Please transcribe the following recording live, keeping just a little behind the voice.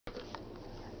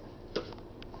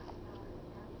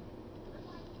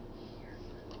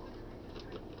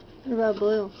What about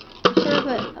blue? You should have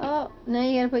put, oh, now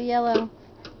you gotta put yellow.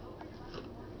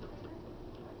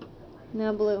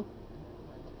 Now blue.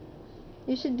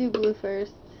 You should do blue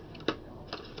first.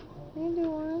 You can do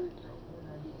orange.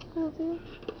 Cool too.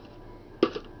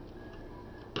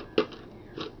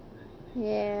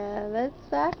 Yeah, that's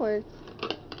backwards.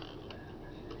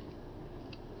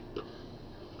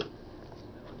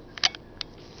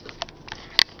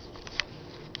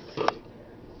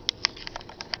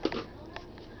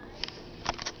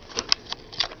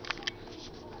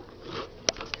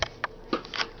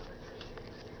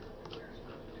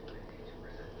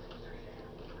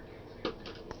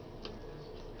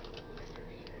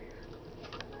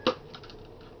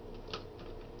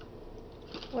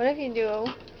 What if you do,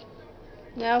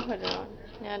 now put it on,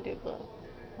 now do blue,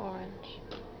 orange.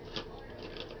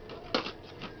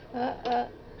 Uh-oh.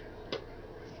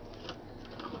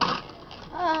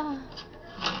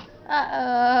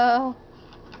 Uh-oh.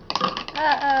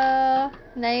 Uh-oh.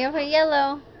 Now you put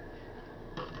yellow.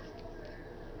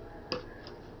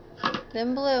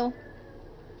 Then blue.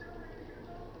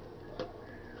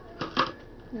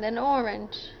 Then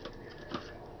orange.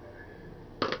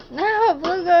 No,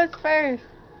 blue goes first.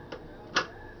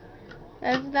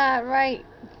 That's not right.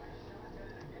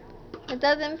 It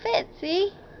doesn't fit,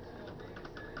 see?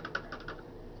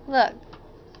 Look.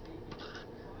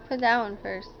 Put that one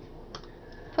first.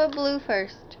 Put blue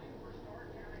first.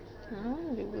 I don't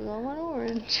want to do blue, I want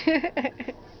orange.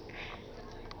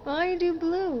 Why do you do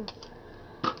blue?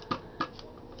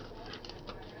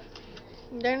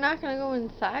 They're not going to go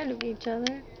inside of each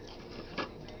other.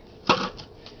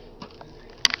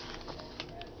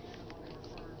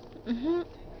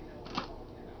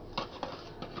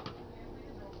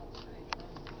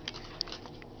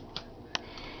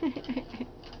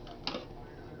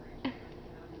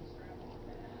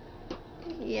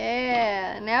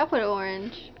 Yeah, now put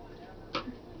orange.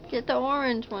 Get the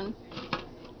orange one.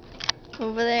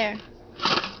 Over there.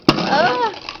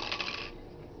 Oh!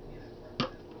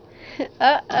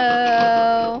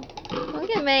 Uh-oh. Don't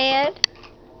get mad.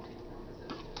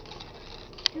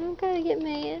 You don't gotta get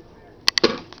mad.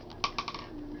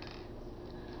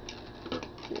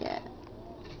 Yeah.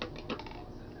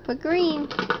 Put green.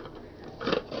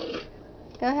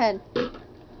 Go ahead.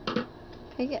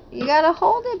 You gotta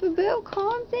hold it, boo-boo.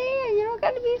 Calm down. You don't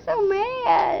gotta be so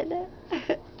mad.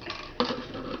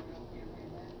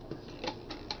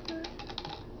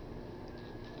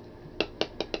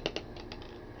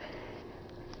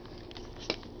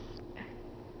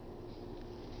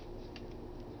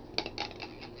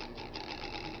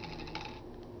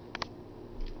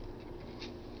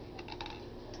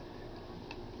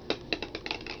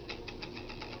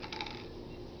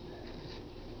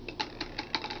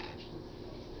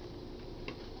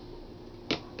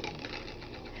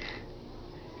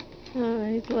 Oh,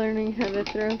 he's learning how to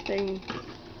throw things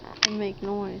and make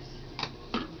noise.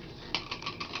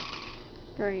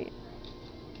 Great.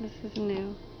 This is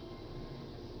new.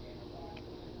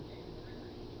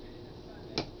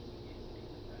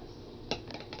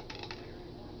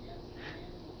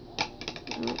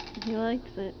 Oh, he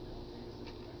likes it.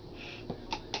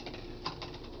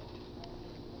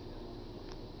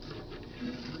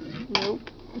 Nope.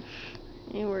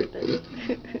 Ain't worth it.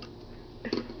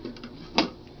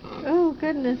 Oh,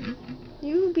 goodness.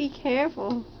 You be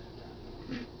careful.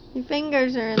 Your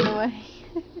fingers are in the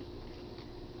way.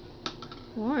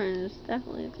 Orange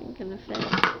definitely isn't gonna fit.